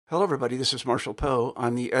Hello, everybody. This is Marshall Poe.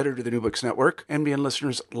 I'm the editor of the New Books Network. NBN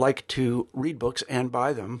listeners like to read books and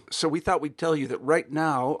buy them. So we thought we'd tell you that right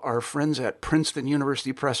now, our friends at Princeton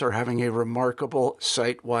University Press are having a remarkable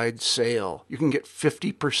site-wide sale. You can get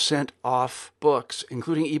 50% off books,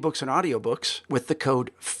 including ebooks and audiobooks, with the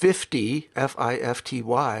code 50,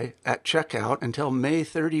 F-I-F-T-Y, at checkout until May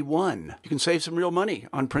 31. You can save some real money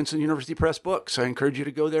on Princeton University Press books. I encourage you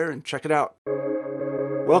to go there and check it out.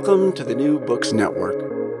 Welcome to the New Books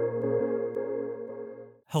Network.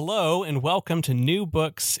 Hello, and welcome to New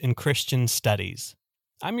Books in Christian Studies.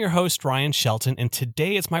 I'm your host, Ryan Shelton, and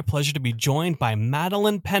today it's my pleasure to be joined by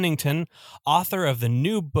Madeline Pennington, author of the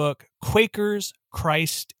new book, Quakers,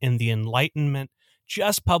 Christ, and the Enlightenment,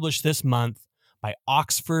 just published this month by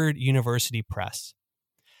Oxford University Press.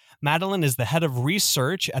 Madeline is the head of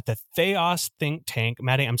research at the Theos think tank.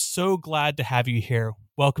 Maddie, I'm so glad to have you here.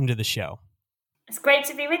 Welcome to the show. It's great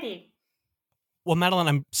to be with you. Well, Madeline,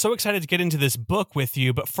 I'm so excited to get into this book with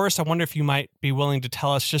you, but first I wonder if you might be willing to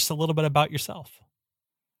tell us just a little bit about yourself.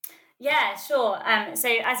 Yeah, sure. So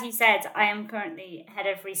as you said, I am currently head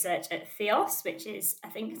of research at Theos, which is a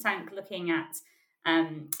think tank looking at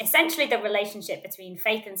essentially the relationship between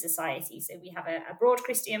faith and society. So we have a broad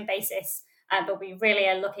Christian basis, but we really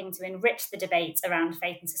are looking to enrich the debate around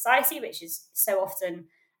faith and society, which is so often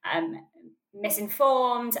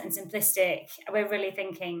misinformed and simplistic. We're really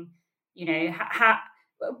thinking, how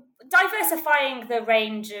diversifying the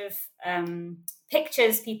range of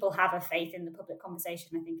pictures people have of faith in the public conversation,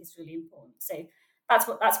 I think, is really important. So that's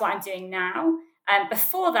what I'm doing now.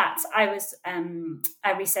 Before that, I was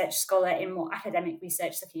a research scholar in more academic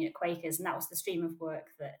research looking at Quakers, and that was the stream of work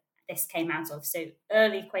that this came out of. So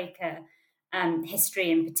early Quaker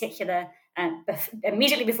history in particular.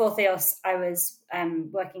 Immediately before Theos, I was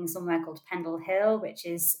working somewhere called Pendle Hill, which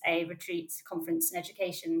is a retreat, conference and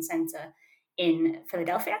education centre in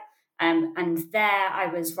Philadelphia. And there I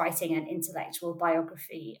was writing an intellectual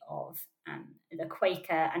biography of the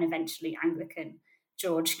Quaker and eventually Anglican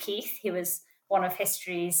George Keith. He was one of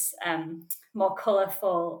history's more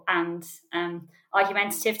colourful and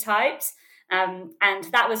argumentative types. And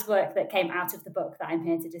that was work that came out of the book that I'm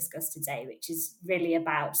here to discuss today, which is really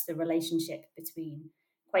about the relationship between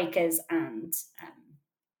Quakers and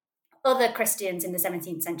other Christians in the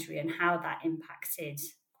 17th century and how that impacted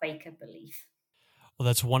Quaker belief. Well,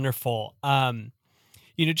 that's wonderful.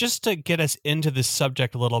 Just to get us into this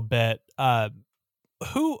subject a little bit,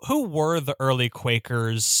 who were the early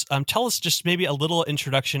Quakers? Tell us just maybe a little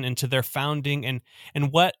introduction into their founding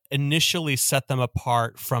and what initially set them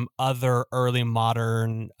apart from other early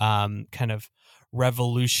modern kind of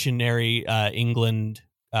revolutionary England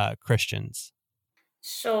Christians.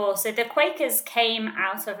 Sure. So the Quakers came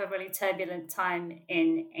out of a really turbulent time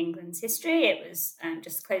in England's history. It was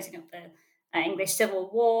just closing up the English Civil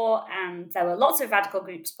War, and there were lots of radical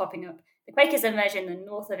groups popping up. The Quakers emerged in the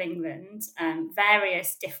north of England,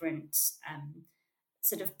 various different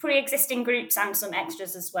sort of pre-existing groups and some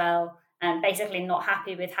extras as well, basically not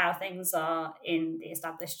happy with how things are in the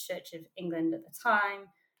established Church of England at the time.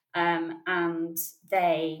 And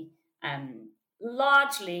they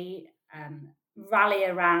largely rally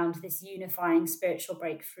around this unifying spiritual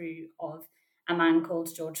breakthrough of a man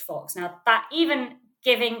called George Fox. Now, that even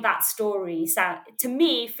giving that story, to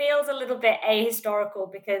me, feels a little bit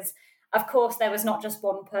ahistorical because, of course, there was not just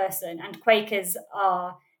one person, and Quakers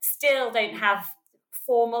don't have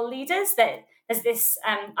formal leaders. That there's this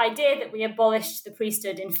idea that we abolished the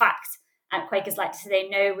priesthood. In fact, Quakers like to say,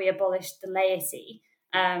 no, we abolished the laity.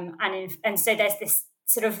 And so there's this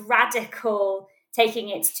sort of radical taking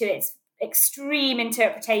it to its extreme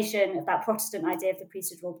interpretation of that Protestant idea of the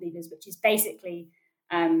priesthood role believers, which is basically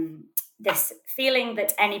this feeling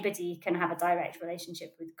that anybody can have a direct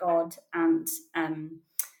relationship with God and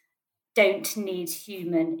don't need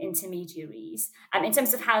human intermediaries. In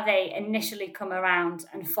terms of how they initially come around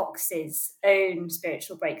and Fox's own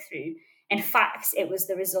spiritual breakthrough, in fact, it was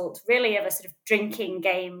the result really of a sort of drinking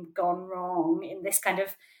game gone wrong in this kind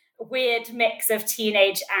of weird mix of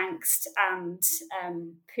teenage angst and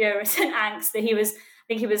Puritan angst. That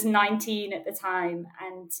I think he was 19 at the time,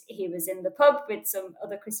 and he was in the pub with some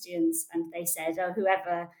other Christians, and they said, oh,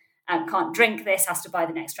 whoever can't drink this has to buy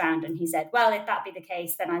the next round. And he said, well, if that be the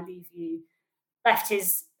case, then I leave you. Left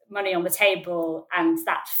his money on the table, and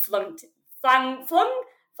that flung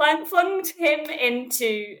him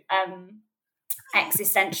into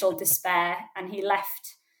existential despair, and he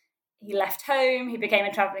left home. He became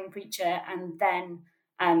a traveling preacher, and then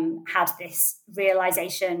had this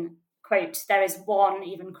realization, quote, there is one,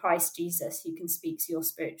 even Christ Jesus, who can speak to your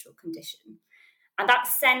spiritual condition. And that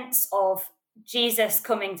sense of Jesus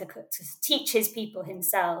coming to teach his people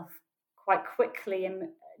himself quite quickly and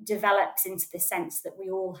develops into the sense that we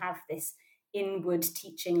all have this inward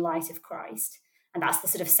teaching light of Christ. And that's the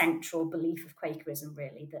sort of central belief of Quakerism,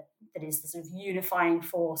 really, that is the sort of unifying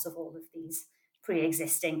force of all of these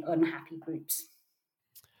pre-existing unhappy groups.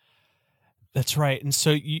 That's right. And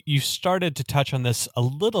so you started to touch on this a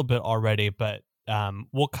little bit already, but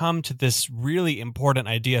we'll come to this really important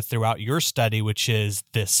idea throughout your study, which is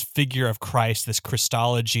this figure of Christ, this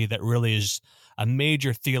Christology that really is a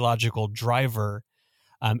major theological driver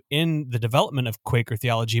in the development of Quaker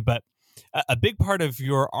theology. But a big part of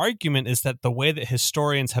your argument is that the way that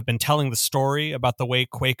historians have been telling the story about the way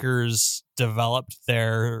Quakers developed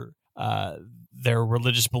their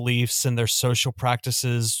religious beliefs and their social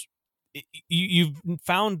practices, you've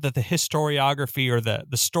found that the historiography or the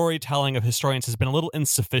storytelling of historians has been a little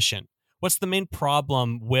insufficient. What's the main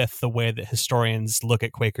problem with the way that historians look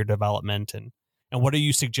at Quaker development, and what are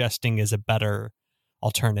you suggesting is a better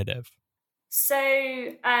alternative? So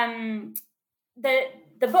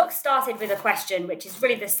the book started with a question, which is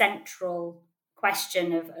really the central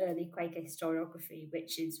question of early Quaker historiography,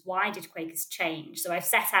 which is, why did Quakers change? So I've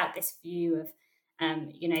set out this view of,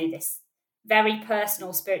 this very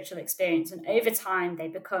personal spiritual experience, and over time they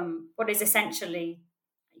become what is essentially,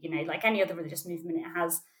 like any other religious movement, it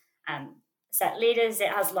has set leaders, it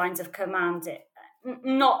has lines of command,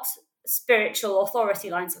 not spiritual authority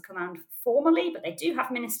lines of command formally, but they do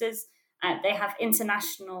have ministers. They have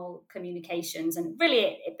international communications, and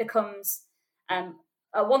really it becomes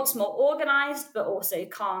once more organized, but also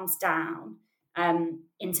calms down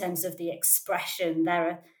in terms of the expression. There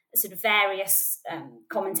are sort of various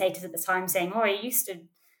commentators at the time saying, "Oh, you used to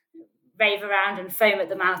rave around and foam at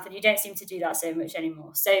the mouth, and you don't seem to do that so much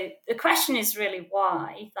anymore." So the question is really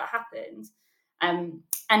why that happened.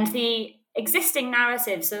 And the existing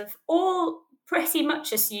narratives have all pretty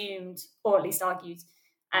much assumed, or at least argued,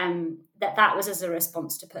 that was as a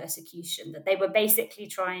response to persecution, that they were basically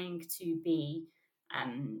trying to be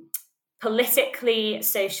politically,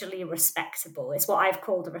 socially respectable. It's what I've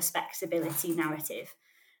called a respectability narrative.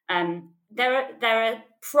 There are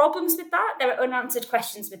problems with that. There are unanswered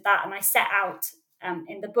questions with that. And I set out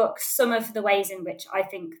in the book some of the ways in which I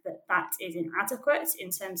think that is inadequate in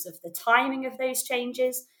terms of the timing of those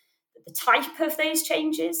changes, the type of those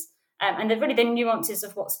changes, and the nuances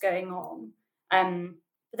of what's going on.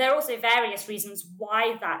 But there are also various reasons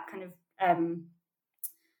why that kind of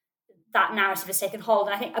that narrative has taken hold.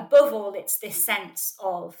 And I think above all, it's this sense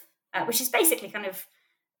of, which is basically kind of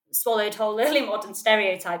swallowed whole early modern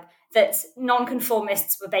stereotype, that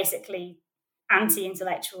nonconformists were basically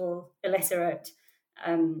anti-intellectual, illiterate,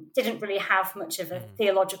 didn't really have much of a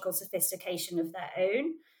theological sophistication of their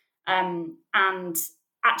own. And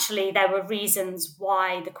actually, there were reasons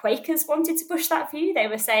why the Quakers wanted to push that view. They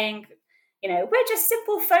were saying, we're just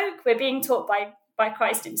simple folk. We're being taught by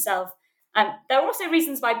Christ himself. There were also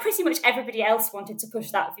reasons why pretty much everybody else wanted to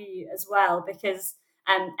push that view as well, because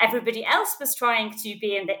everybody else was trying to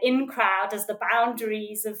be in the in crowd as the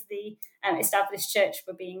boundaries of the established church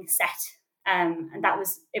were being set. And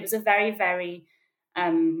it was a very, very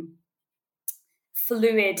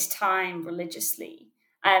fluid time religiously.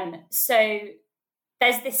 So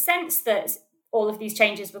there's this sense that all of these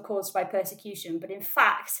changes were caused by persecution, but in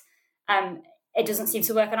fact, it doesn't seem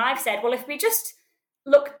to work. And I've said, well, if we just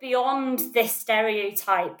look beyond this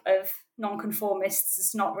stereotype of nonconformists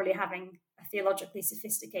as not really having a theologically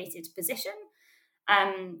sophisticated position,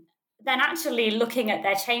 then actually looking at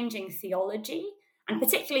their changing theology, and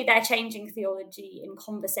particularly their changing theology in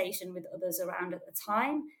conversation with others around at the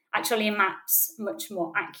time, actually maps much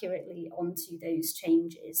more accurately onto those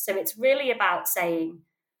changes. So it's really about saying,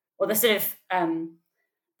 or the sort of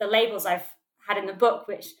the labels I've had in the book,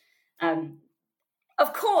 which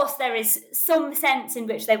of course there is some sense in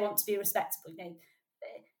which they want to be respectable.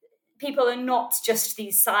 People are not just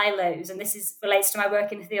these silos, and this relates to my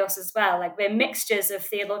work in Theos as well. Like, we're mixtures of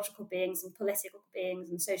theological beings and political beings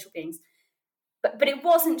and social beings. But it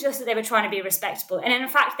wasn't just that they were trying to be respectable. And in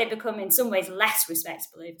fact, they become in some ways less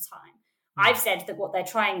respectable over time. I've said that what they're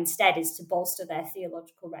trying instead is to bolster their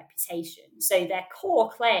theological reputation. So their core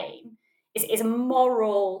claim is a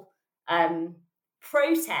moral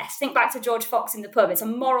protest. Think back to George Fox in the pub. It's a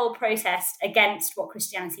moral protest against what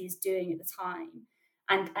Christianity is doing at the time.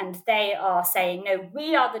 And they are saying, no,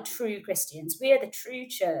 we are the true Christians. We are the true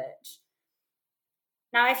church.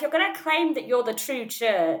 Now, if you're going to claim that you're the true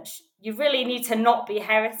church, you really need to not be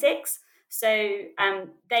heretics. So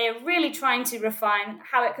they are really trying to refine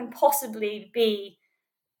how it can possibly be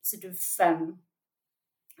sort of,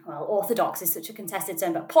 orthodox is such a contested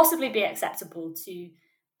term, but possibly be acceptable to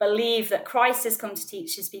believe that Christ has come to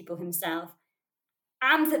teach his people himself,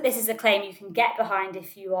 and that this is a claim you can get behind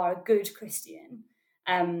if you are a good Christian.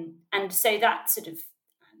 And so that sort of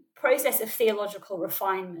process of theological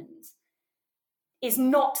refinement is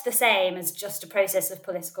not the same as just a process of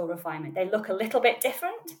political refinement. They look a little bit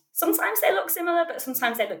different. Sometimes they look similar, but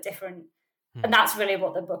sometimes they look different. And that's really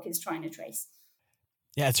what the book is trying to trace.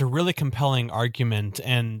 Yeah, it's a really compelling argument.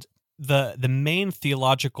 And the main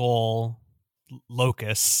theological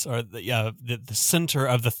locus, or the center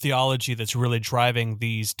of the theology that's really driving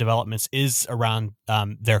these developments, is around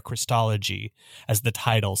their Christology, as the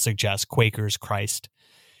title suggests, Quakers, Christ,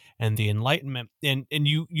 and the Enlightenment. And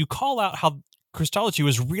you call out how Christology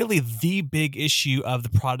was really the big issue of the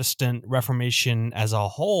Protestant Reformation as a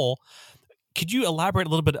whole. Could you elaborate a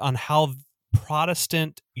little bit on how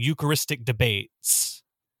Protestant Eucharistic debates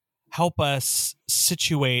help us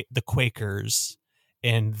situate the Quakers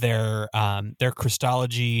in their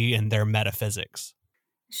Christology and their metaphysics?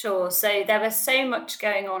 Sure. So there was so much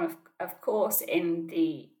going on, of course, in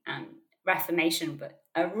the Reformation, but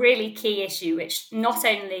a really key issue, which not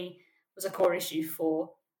only was a core issue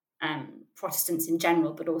for Protestants in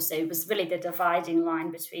general, but also was really the dividing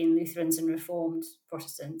line between Lutherans and Reformed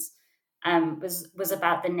Protestants, was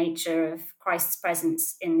about the nature of Christ's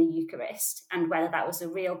presence in the Eucharist, and whether that was a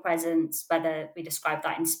real presence, whether we describe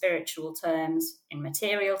that in spiritual terms, in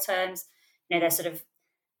material terms. There's sort of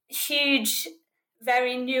huge,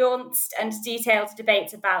 very nuanced and detailed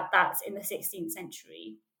debates about that in the 16th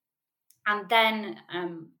century. And then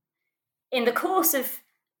in the course of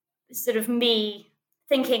sort of me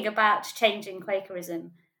thinking about changing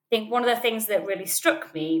Quakerism, I think one of the things that really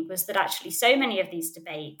struck me was that actually so many of these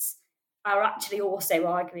debates are actually also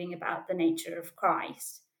arguing about the nature of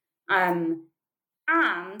Christ. And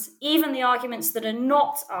even the arguments that are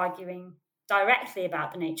not arguing directly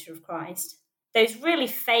about the nature of Christ, those really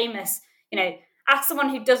famous, ask someone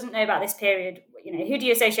who doesn't know about this period, who do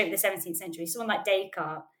you associate with the 17th century? Someone like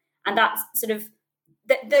Descartes. And that's sort of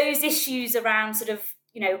those issues around sort of,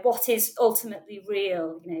 what is ultimately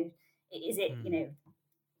real? Is it,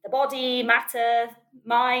 the body, matter,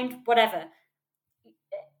 mind, whatever?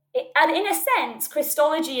 And in a sense,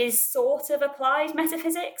 Christology is sort of applied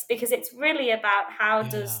metaphysics, because it's really about how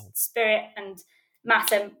does spirit and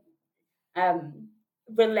matter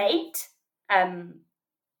relate. I'm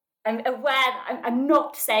aware that I'm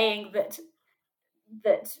not saying that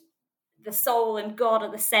the soul and God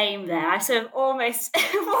are the same there. I sort of almost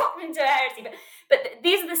walked into a heresy, but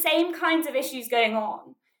these are the same kinds of issues going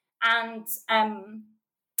on. And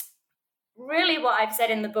really what I've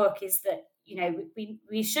said in the book is that,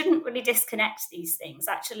 we shouldn't really disconnect these things.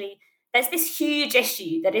 Actually, there's this huge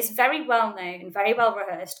issue that is very well known, very well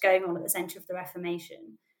rehearsed, going on at the centre of the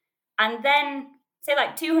Reformation. And then, say,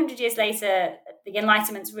 like 200 years later, the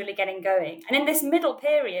Enlightenment's really getting going. And in this middle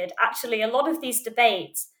period, actually, a lot of these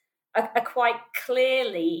debates are quite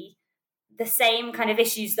clearly the same kind of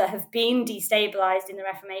issues that have been destabilised in the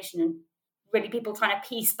Reformation, and really people trying to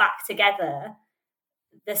piece back together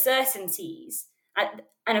the certainties.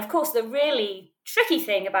 And of course, the really tricky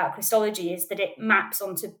thing about Christology is that it maps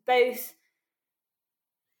onto both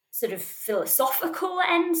sort of philosophical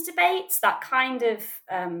end debates, that kind of,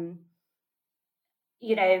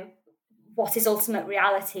 what is ultimate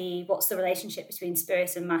reality? What's the relationship between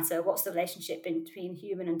spirit and matter? What's the relationship between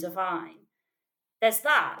human and divine? There's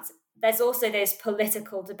that. There's also those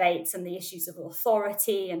political debates and the issues of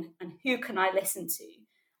authority and who can I listen to?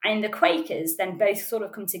 And in the Quakers, then both sort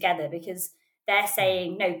of come together, because they're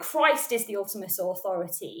saying, no, Christ is the ultimate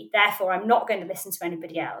authority, therefore I'm not going to listen to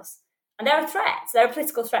anybody else. And they're a threat. They're a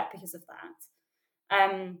political threat because of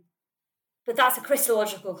that. But that's a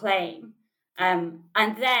Christological claim. And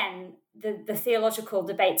then the theological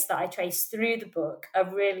debates that I trace through the book are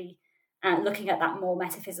really looking at that more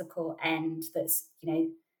metaphysical end. That's,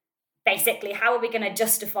 basically, how are we going to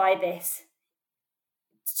justify this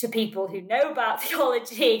to people who know about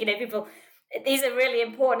theology? People, these are really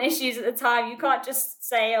important issues at the time. You can't just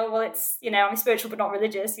say, oh, well, it's, I'm spiritual but not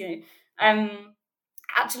religious.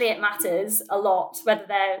 Actually, it matters a lot whether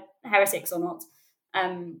they're heretics or not.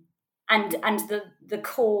 And the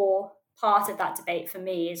core part of that debate for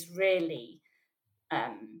me is really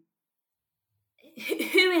who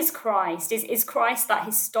is Christ? Is Christ that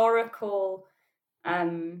historical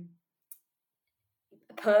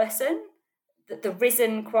person, the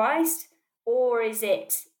risen Christ, or is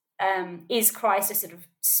it is Christ a sort of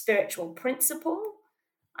spiritual principle?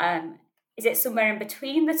 Is it somewhere in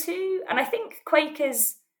between the two? And I think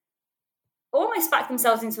Quakers almost back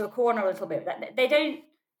themselves into a corner a little bit. That they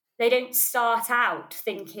don't start out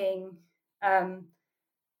thinking,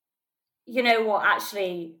 you know what,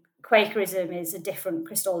 actually, Quakerism is a different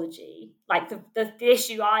Christology. Like the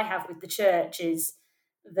issue I have with the church is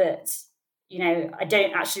that, you know, I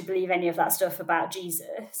don't actually believe any of that stuff about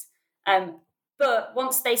Jesus. But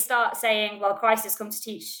once they start saying, well, Christ has come to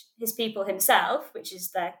teach his people himself, which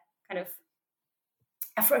is their kind of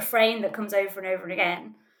a refrain that comes over and over and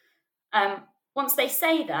again, once they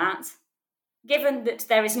say that, given that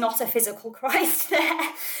there is not a physical Christ there,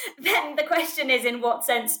 then the question is, in what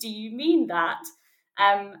sense do you mean that?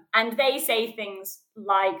 And they say things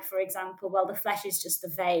like, for example, well, the flesh is just the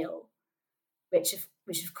veil, which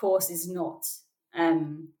of course is not.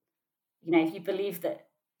 You know, if you believe that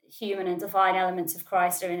human and divine elements of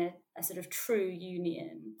Christ are in a sort of true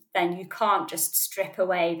union, then you can't just strip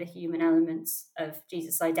away the human elements of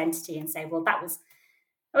Jesus' identity and say, well, that was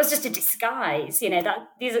just a disguise. You know, that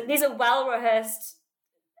these are well-rehearsed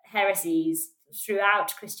heresies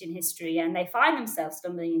throughout Christian history, and they find themselves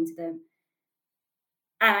stumbling into them.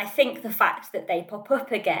 And I think the fact that they pop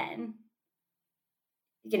up again,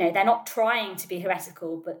 you know, they're not trying to be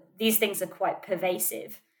heretical, but these things are quite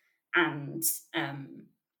pervasive. And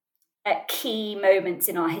at key moments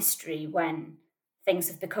in our history when things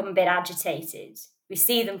have become a bit agitated, we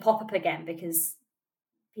see them pop up again because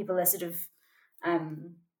people are sort of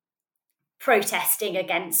protesting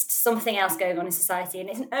against something else going on in society, and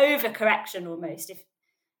it's an overcorrection almost, if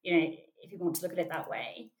you want to look at it that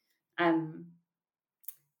way.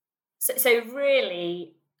 So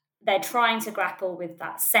really, they're trying to grapple with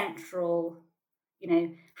that central, you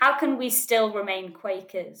know, how can we still remain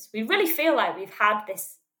Quakers? We really feel like we've had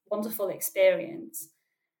this wonderful experience.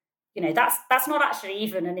 You know, that's not actually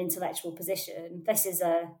even an intellectual position. This is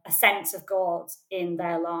a sense of God in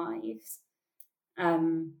their lives.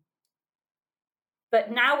 But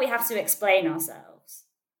now we have to explain ourselves.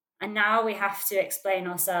 And now we have to explain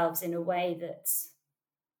ourselves in a way that's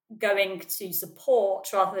going to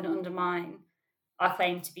support rather than undermine our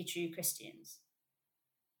claim to be true Christians.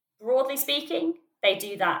 Broadly speaking, they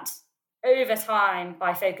do that over time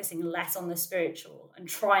by focusing less on the spiritual and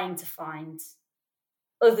trying to find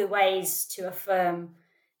other ways to affirm,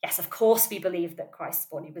 yes, of course we believe that Christ's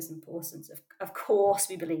body was important. Of course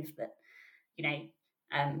we believe that, you know,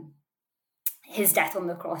 his death on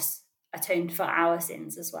the cross atoned for our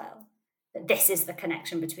sins as well. That this is the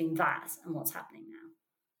connection between that and what's happening now.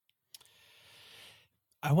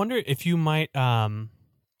 I wonder if you might comment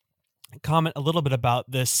a little bit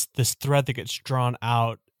about this thread that gets drawn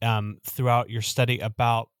out throughout your study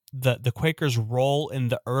about the Quakers' role in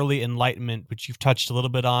the early Enlightenment, which you've touched a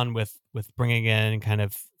little bit on with bringing in kind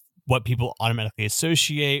of what people automatically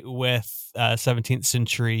associate with 17th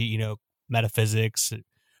century, you know, metaphysics,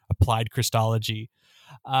 applied Christology.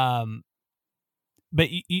 But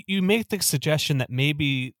you make the suggestion that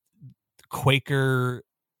maybe Quaker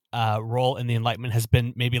role in the Enlightenment has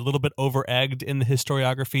been maybe a little bit over-egged in the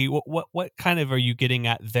historiography. What kind of are you getting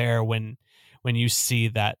at there when you see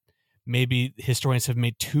that maybe historians have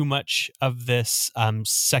made too much of this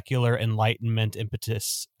secular Enlightenment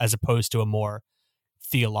impetus as opposed to a more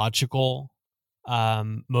theological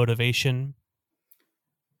motivation?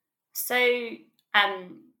 So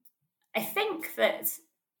I think that,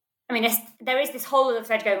 I mean, there is this whole other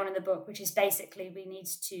thread going on in the book, which is basically we need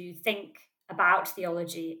to think about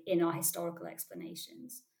theology in our historical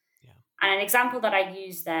explanations. Yeah. And an example that I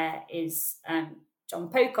use there is John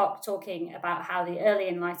Pocock talking about how the early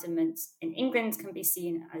Enlightenment in England can be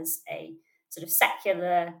seen as a sort of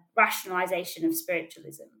secular rationalization of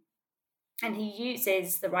spiritualism. And he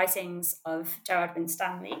uses the writings of Gerard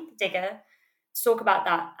Winstanley, the digger, to talk about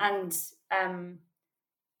that. And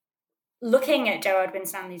looking at Gerard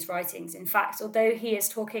Winstanley's writings, in fact, although he is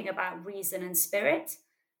talking about reason and spirit,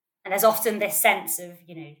 and there's often this sense of,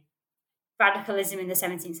 you know, radicalism in the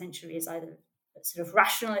 17th century is either sort of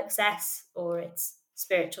rational excess or it's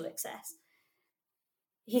spiritual excess.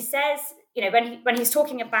 He says, you know, when he's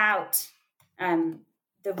talking about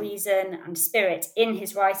the reason and spirit in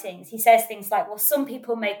his writings, he says things like, well, some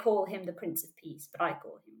people may call him the Prince of Peace, but I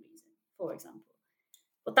call him reason, for example.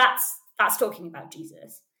 But that's talking about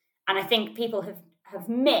Jesus. And I think people have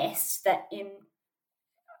missed that in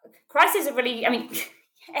Christ is a really, I mean,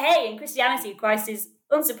 hey, in Christianity, Christ is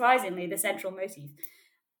unsurprisingly the central motif.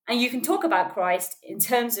 And you can talk about Christ in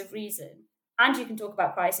terms of reason, and you can talk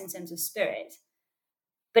about Christ in terms of spirit.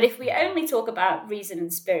 But if we only talk about reason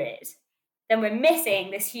and spirit, then we're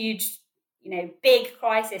missing this huge, you know, big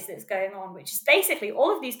crisis that's going on, which is basically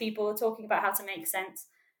all of these people are talking about how to make sense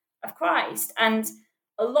of Christ. And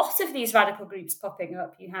a lot of these radical groups popping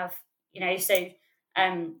up, you have, you know, so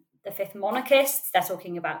the Fifth Monarchists, they're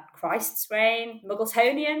talking about Christ's reign.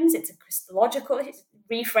 Muggletonians, it's a Christological, it's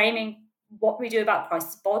reframing what we do about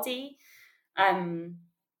Christ's body. There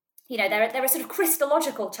are sort of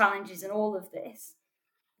Christological challenges in all of this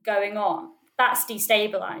going on. That's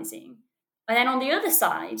destabilizing. And then on the other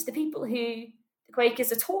side, the people who the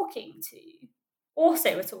Quakers are talking to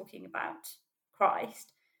also are talking about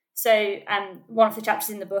Christ. So one of the chapters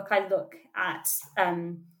in the book, I look at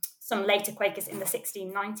some later Quakers in the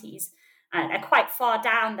 1690s, and are quite far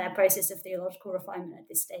down their process of theological refinement at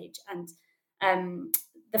this stage. And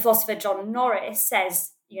the philosopher John Norris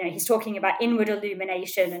says, he's talking about inward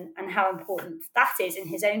illumination and how important that is in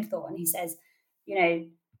his own thought. And he says,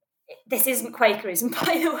 this isn't Quakerism,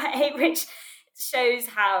 by the way, which shows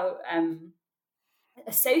how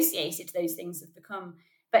associated those things have become.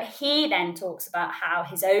 But he then talks about how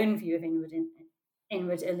his own view of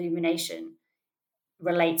inward illumination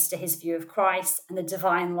relates to his view of Christ and the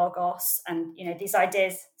divine logos, and these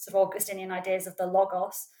ideas, sort of Augustinian ideas of the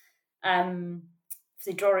logos,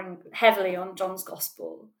 so drawing heavily on John's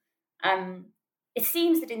Gospel. It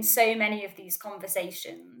seems that in so many of these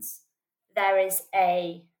conversations there is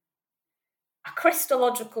a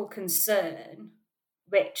Christological concern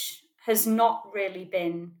which has not really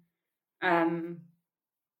been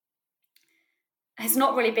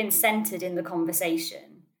centered in the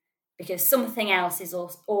conversation, because something else is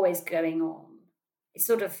always going on. It's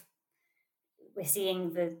sort of, we're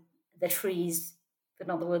seeing the trees, but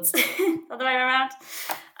not the woods, not the way around.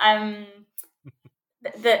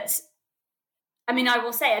 I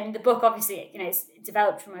will say, the book obviously, it's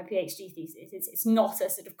developed from my PhD thesis. It's not a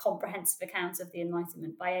sort of comprehensive account of the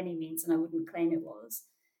Enlightenment by any means, and I wouldn't claim it was.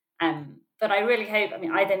 But I really hope,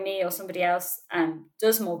 either me or somebody else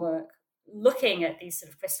does more work looking at these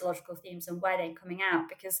sort of Christological themes and where they're coming out,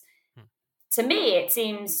 because to me it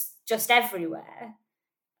seems just everywhere.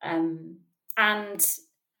 And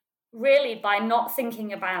really, by not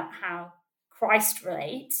thinking about how Christ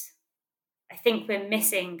relates, I think we're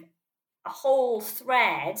missing a whole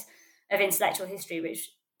thread of intellectual history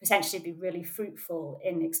which potentially be really fruitful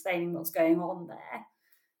in explaining what's going on there.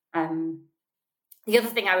 The other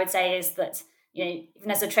thing I would say is that,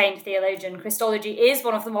 even as a trained theologian, Christology is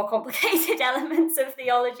one of the more complicated elements of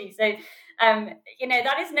theology. So,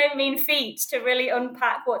 that is no mean feat to really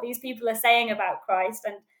unpack what these people are saying about Christ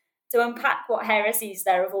and to unpack what heresies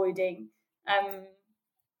they're avoiding.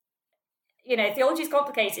 Theology is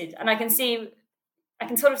complicated, and I can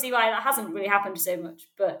sort of see why that hasn't really happened so much,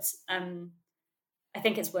 but I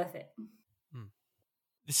think it's worth it.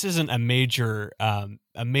 This isn't a major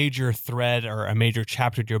thread or a major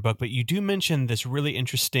chapter to your book, but you do mention this really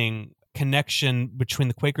interesting connection between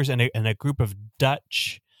the Quakers and a group of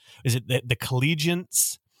Dutch, is it the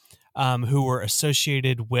collegians, who were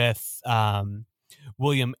associated with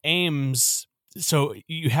William Ames. So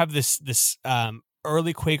you have this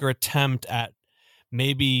early Quaker attempt at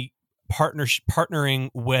maybe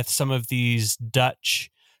partnering with some of these Dutch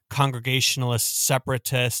Congregationalist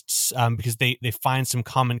separatists, because they find some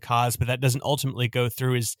common cause, but that doesn't ultimately go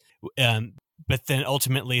through. But then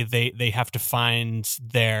ultimately they have to find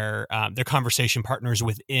their conversation partners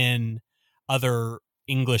within other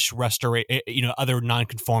English other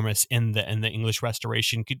nonconformists in the English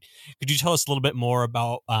Restoration. Could you tell us a little bit more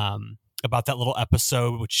about that little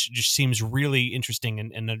episode, which just seems really interesting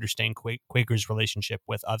in understanding Quakers' relationship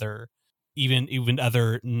with other, even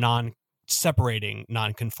other separating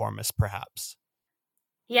nonconformists, perhaps?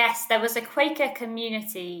 Yes, there was a Quaker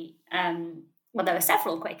community. There were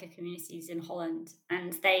several Quaker communities in Holland,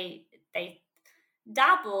 and they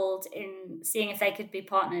dabbled in seeing if they could be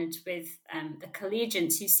partnered with the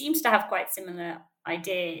collegians, who seems to have quite similar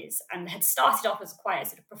ideas and had started off as quite a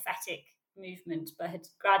sort of prophetic movement, but had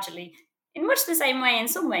gradually, in much the same way in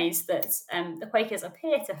some ways that the Quakers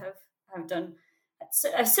appear to have done,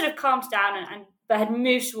 sort of calmed down but had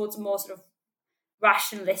moved towards a more sort of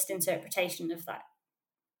rationalist interpretation of that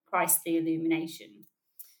Christ the illumination.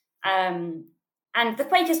 And the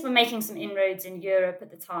Quakers were making some inroads in Europe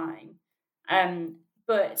at the time,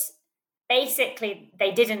 but basically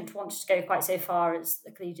they didn't want to go quite so far as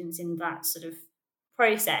the collegians in that sort of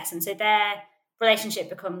process, and so their relationship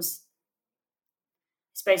becomes,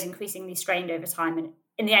 I suppose, increasingly strained over time, and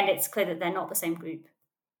in the end it's clear that they're not the same group,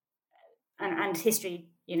 and history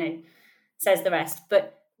says the rest.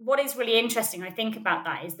 But what is really interesting, I think, about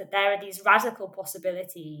that is that there are these radical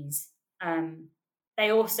possibilities.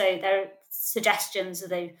 There are suggestions,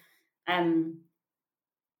 although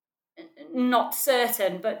not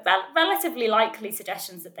certain, but relatively likely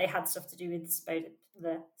suggestions that they had stuff to do with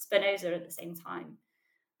Spinoza at the same time.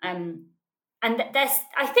 And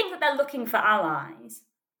I think that they're looking for allies,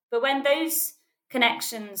 but when those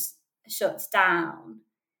connections shut down,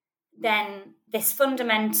 then this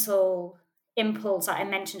fundamental impulse that I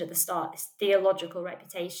mentioned at the start, this theological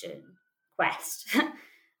reputation quest,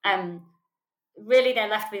 really they're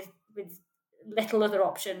left with little other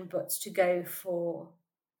option but to go for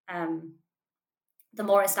the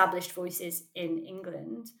more established voices in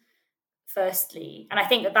England, firstly. And I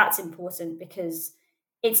think that that's important because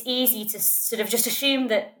it's easy to sort of just assume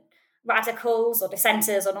that radicals or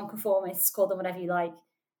dissenters or nonconformists, call them whatever you like,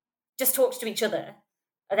 just talk to each other.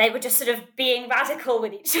 They were just sort of being radical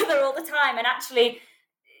with each other all the time, and actually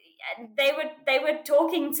they were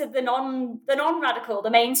talking to the non-radical, the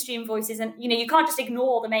mainstream voices, and you can't just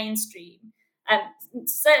ignore the mainstream.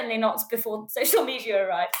 Certainly not before social media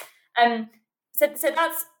arrived. So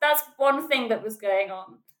that's one thing that was going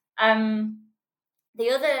on. The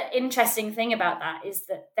other interesting thing about that is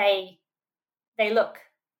that they look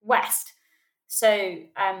west. So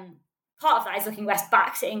part of that is looking west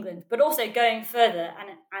back to England, but also going further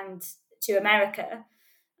and to America.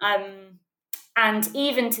 And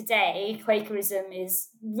even today, Quakerism is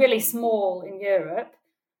really small in Europe,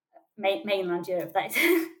 mainland Europe, that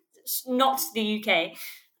is, not the UK.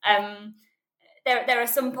 There are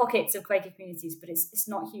some pockets of Quaker communities, but it's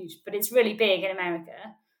not huge. But it's really big in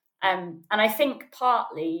America. And I think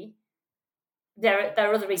partly there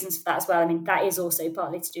are other reasons for that as well. I mean, that is also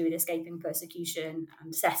partly to do with escaping persecution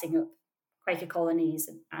and setting up Quaker colonies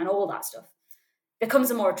and all that stuff. Becomes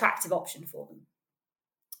a more attractive option for them.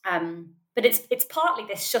 But it's partly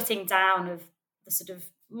this shutting down of the sort of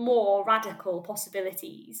more radical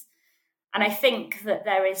possibilities. And I think that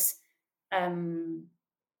there is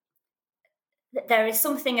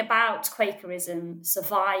something about Quakerism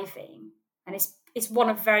surviving, and it's one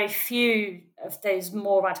of very few of those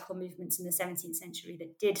more radical movements in the 17th century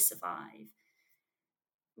that did survive,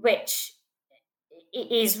 which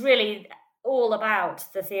is really all about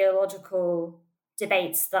the theological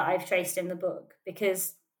debates that I've traced in the book,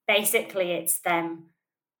 because basically it's them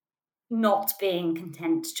not being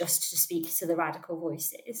content just to speak to the radical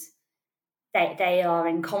voices. They are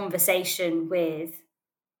in conversation with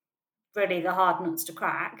really the hard nuts to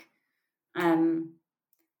crack,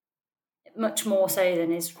 much more so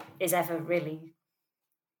than is ever really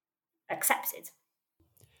accepted.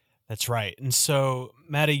 That's right. And so,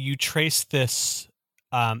 Maddie, you trace this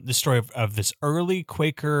the story of this early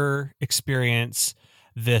Quaker experience,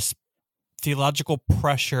 this theological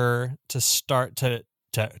pressure to start to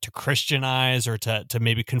Christianize or to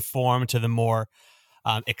maybe conform to the more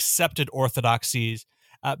accepted orthodoxies.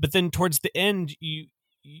 But then towards the end, you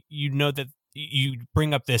know that you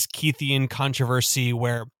bring up this Keithian controversy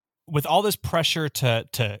where, with all this pressure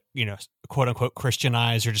to quote unquote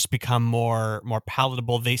Christianize or just become more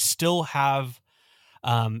palatable, they still have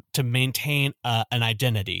to maintain an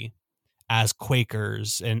identity as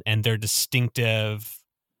Quakers and their distinctive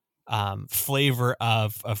flavor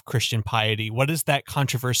of Christian piety. What does that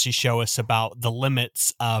controversy show us about the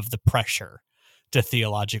limits of the pressure to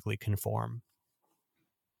theologically conform?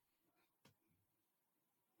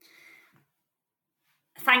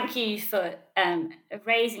 Thank you for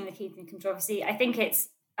raising the Keithian controversy. I think it's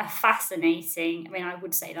a fascinating, I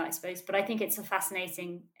would say that, I suppose, but I think it's a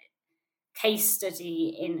fascinating case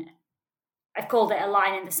study in, I've called it a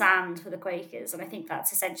line in the sand for the Quakers, and I think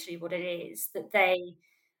that's essentially what it is, that they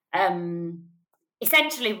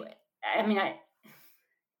essentially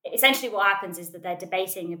what happens is that they're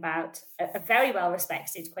debating about a very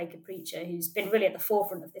well-respected Quaker preacher who's been really at the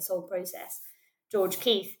forefront of this whole process. George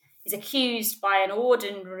Keith is accused by an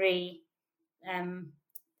ordinary,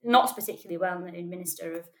 not particularly well-known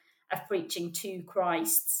minister of preaching two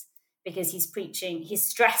Christs, because he's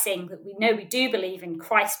stressing that we do believe in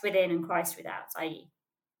Christ within and Christ without, i.e.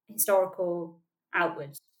 historical,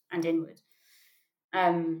 outward and inward.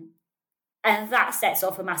 And that sets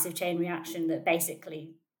off a massive chain reaction that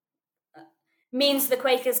basically means the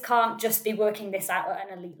Quakers can't just be working this out at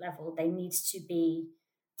an elite level. They need to be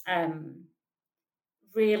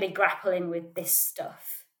really grappling with this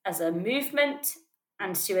stuff as a movement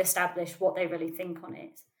and to establish what they really think on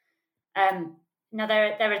it. Now,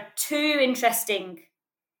 there are two interesting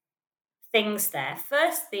things there.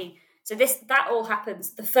 Firstly, that all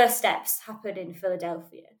happens, the first steps happen in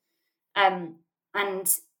Philadelphia. And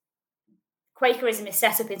Quakerism is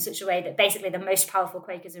set up in such a way that basically the most powerful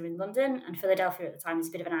Quakers are in London, and Philadelphia at the time is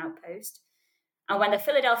a bit of an outpost. And when the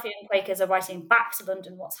Philadelphian Quakers are writing back to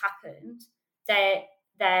London what's happened, they're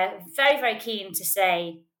very, very keen to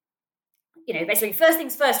say, basically, first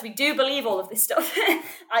things first, we do believe all of this stuff,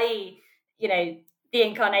 i.e., the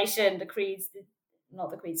incarnation, the creeds, not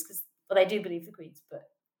the creeds, because they do believe the creeds, but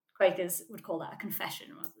Quakers would call that a confession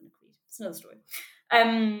rather than a creed. It's another story.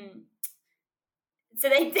 So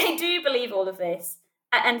they do believe all of this,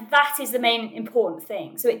 And that is the main important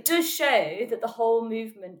thing. So it does show that the whole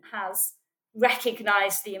movement has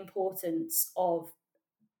recognised the importance of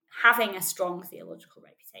having a strong theological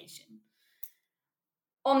reputation.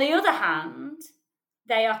 On the other hand,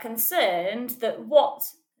 they are concerned that what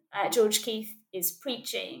George Keith is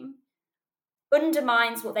preaching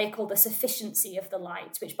undermines what they call the sufficiency of the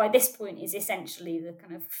light, which by this point is essentially the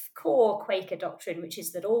kind of core Quaker doctrine, which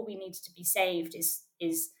is that all we need to be saved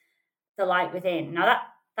is the light within. Now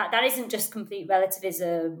that isn't just complete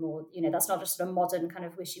relativism, or that's not just a modern kind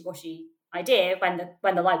of wishy-washy idea. When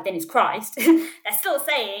the light within is Christ, they're still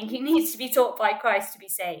saying you need to be taught by Christ to be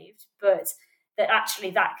saved, but that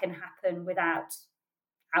actually that can happen without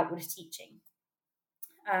outward teaching.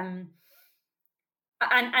 And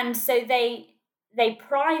so they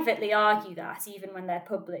privately argue that, even when they're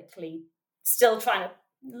publicly still trying to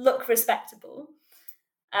look respectable.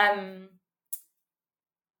 And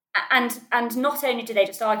not only do they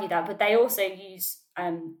just argue that, but they also use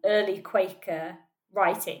early Quaker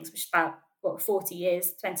writings, which is about 40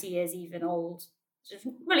 years, 20 years even old,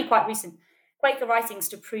 really quite recent Quaker writings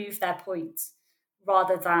to prove their point,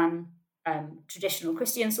 rather than traditional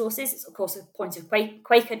Christian sources. It's of course a point of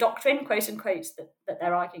Quaker doctrine, quote unquote, that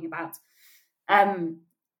they're arguing about.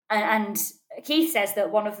 And Keith says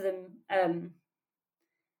that one of them,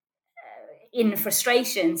 in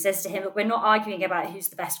frustration, says to him that we're not arguing about who's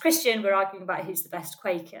the best Christian, we're arguing about who's the best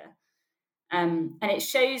Quaker. And it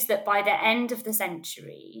shows that by the end of the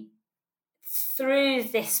century, through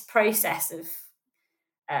this process of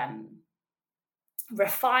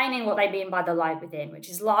refining what they mean by the light within, which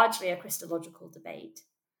is largely a Christological debate,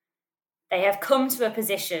 they have come to a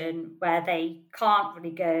position where they can't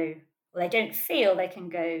really go, well, they don't feel they can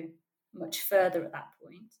go much further at that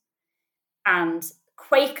point. And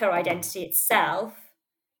Quaker identity itself,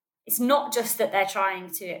 it's not just that they're trying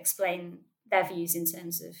to explain their views in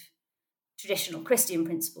terms of traditional Christian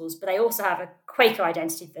principles, but they also have a Quaker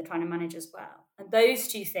identity that they're trying to manage as well. And those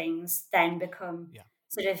two things then become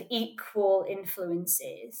sort of equal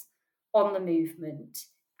influences on the movement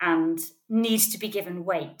and needs to be given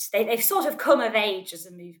weight. They've sort of come of age as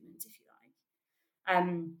a movement, if you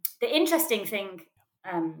like. The interesting thing,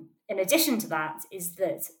 in addition to that, is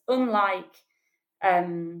that unlike...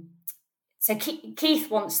 So Keith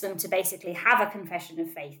wants them to basically have a confession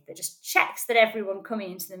of faith that just checks that everyone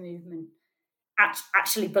coming into the movement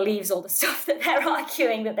actually believes all the stuff that they're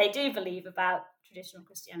arguing that they do believe about traditional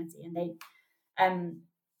Christianity, and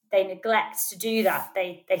they neglect to do that.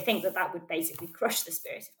 They think that would basically crush the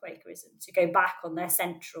spirit of Quakerism, to go back on their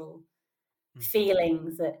central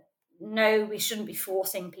feeling that no, we shouldn't be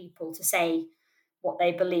forcing people to say what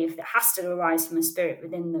they believe. That has to arise from a spirit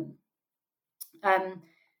within them.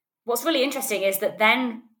 What's really interesting is that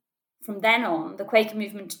from then on, the Quaker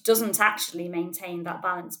movement doesn't actually maintain that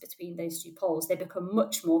balance between those two poles. They become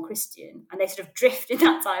much more Christian, and they sort of drift in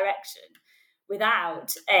that direction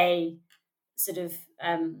without a sort of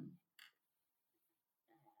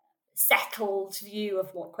settled view of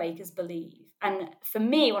what Quakers believe. And for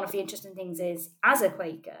me, one of the interesting things is, as a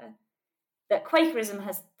Quaker, that Quakerism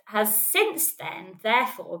has since then,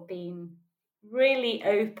 therefore, been really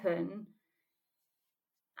open,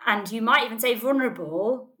 and you might even say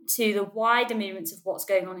vulnerable, to the wider movements of what's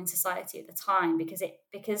going on in society at the time,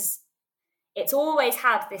 because it's always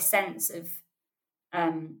had this sense of,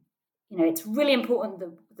 it's really important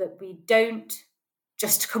that we don't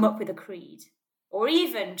just come up with a creed, or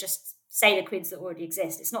even just say the creeds that already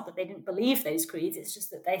exist. It's not that they didn't believe those creeds, it's just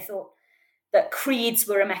that they thought that creeds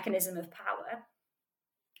were a mechanism of power.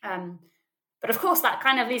 But of course, that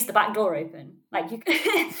kind of leaves the back door open. Like you,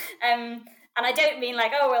 and I don't mean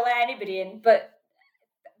like, oh, we'll let anybody in, but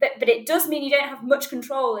it does mean you don't have much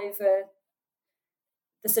control over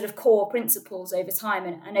the sort of core principles over time,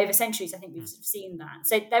 and over centuries. I think we've sort of seen that.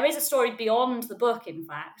 So there is a story beyond the book, in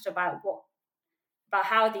fact, about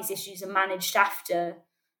how these issues are managed after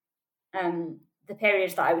the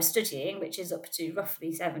period that I was studying, which is up to roughly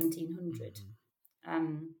 1700.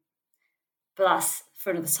 But that's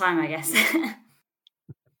for another time, I guess.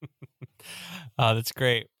 Oh, that's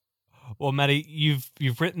great. Well, Maddie,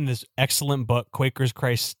 you've written this excellent book, Quakers,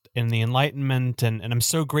 Christ, and the Enlightenment, and I'm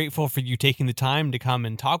so grateful for you taking the time to come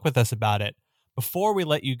and talk with us about it. Before we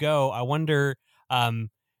let you go, I wonder,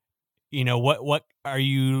 what are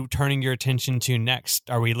you turning your attention to next?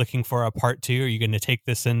 Are we looking for a part 2? Are you going to take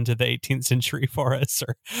this into the 18th century for us,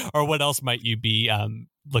 or what else might you be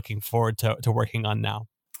looking forward to working on now?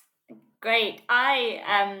 Great.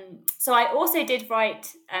 I also did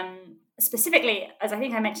write specifically, as I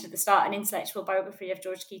think I mentioned at the start, an intellectual biography of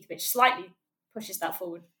George Keith, which slightly pushes that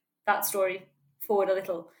story forward a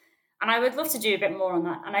little. And I would love to do a bit more on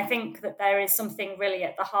that. And I think that there is something really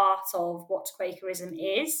at the heart of what Quakerism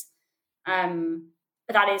is,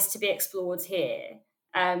 that is to be explored here.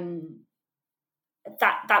 That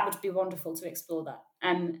would be wonderful to explore that.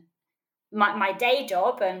 My day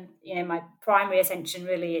job and my primary attention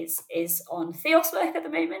really is on Theos work at the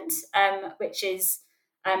moment, which is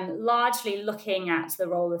largely looking at the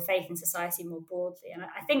role of faith in society more broadly. And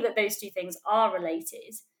I think that those two things are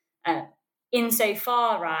related,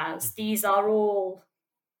 insofar as these are all,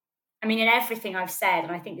 in everything I've said,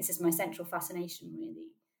 and I think this is my central fascination really.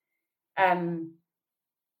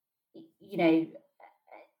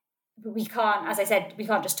 We can't, as I said, we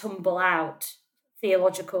can't just tumble out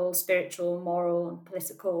theological, spiritual, moral,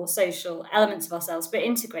 political, social elements of ourselves, but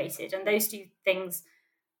integrated. And those two things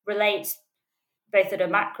relate both at a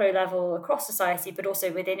macro level across society, but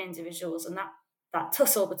also within individuals. And that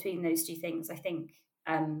tussle between those two things, I think,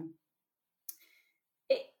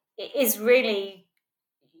 it is really,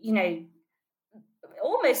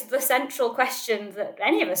 almost the central question that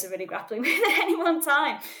any of us are really grappling with at any one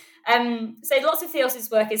time. So lots of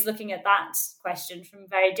Theos's work is looking at that question from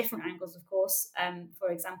very different angles, of course.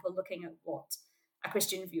 For example, looking at what a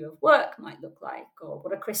Christian view of work might look like, or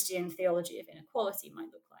what a Christian theology of inequality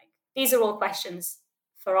might look like. These are all questions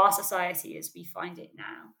for our society as we find it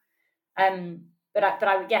now. But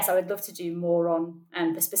I would love to do more on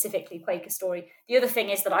the specifically Quaker story. The other thing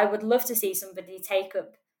is that I would love to see somebody take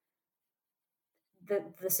up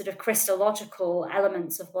the sort of Christological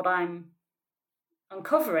elements of what I'm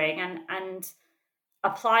uncovering and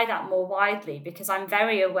apply that more widely, because I'm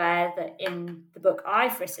very aware that in the book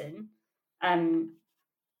I've written,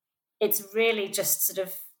 it's really just sort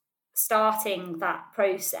of starting that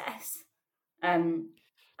process.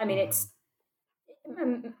 It's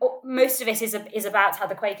most of it is about how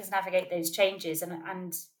the Quakers navigate those changes,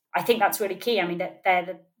 and I think that's really key. That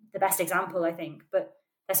they're the best example, I think, but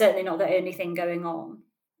they're certainly not the only thing going on.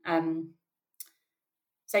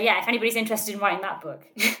 So yeah, if anybody's interested in writing that book,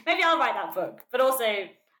 maybe I'll write that book. But also,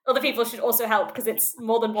 other people should also help, because it's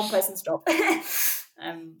more than one person's job.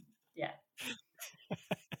 Yeah.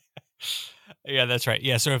 Yeah, that's right.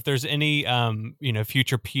 Yeah, so if there's any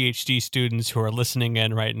future PhD students who are listening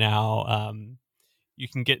in right now, you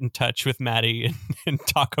can get in touch with Maddie and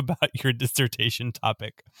talk about your dissertation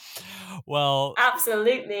topic. Well,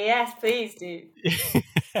 absolutely, yes, please do.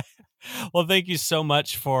 Well, thank you so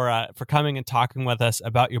much for coming and talking with us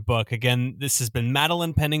about your book. Again, this has been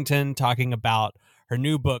Madeleine Pennington talking about her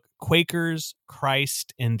new book, Quakers,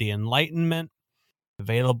 Christ in the Enlightenment,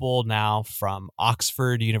 available now from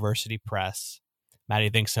Oxford University Press. Maddie,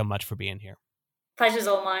 thanks so much for being here. Pleasure's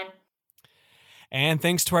all mine. And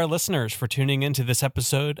thanks to our listeners for tuning into this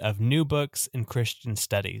episode of New Books in Christian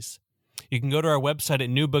Studies. You can go to our website at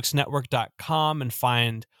newbooksnetwork.com and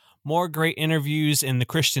find more great interviews in the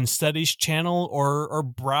Christian Studies channel, or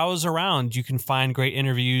browse around. You can find great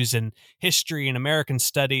interviews in history and American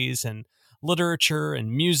studies and literature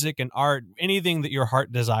and music and art, anything that your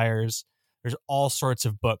heart desires. There's all sorts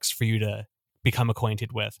of books for you to become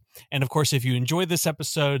acquainted with. And of course, if you enjoyed this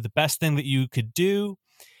episode, the best thing that you could do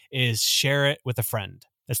is share it with a friend.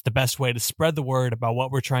 That's the best way to spread the word about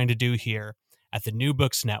what we're trying to do here at the New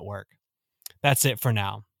Books Network. That's it for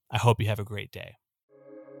now. I hope you have a great day.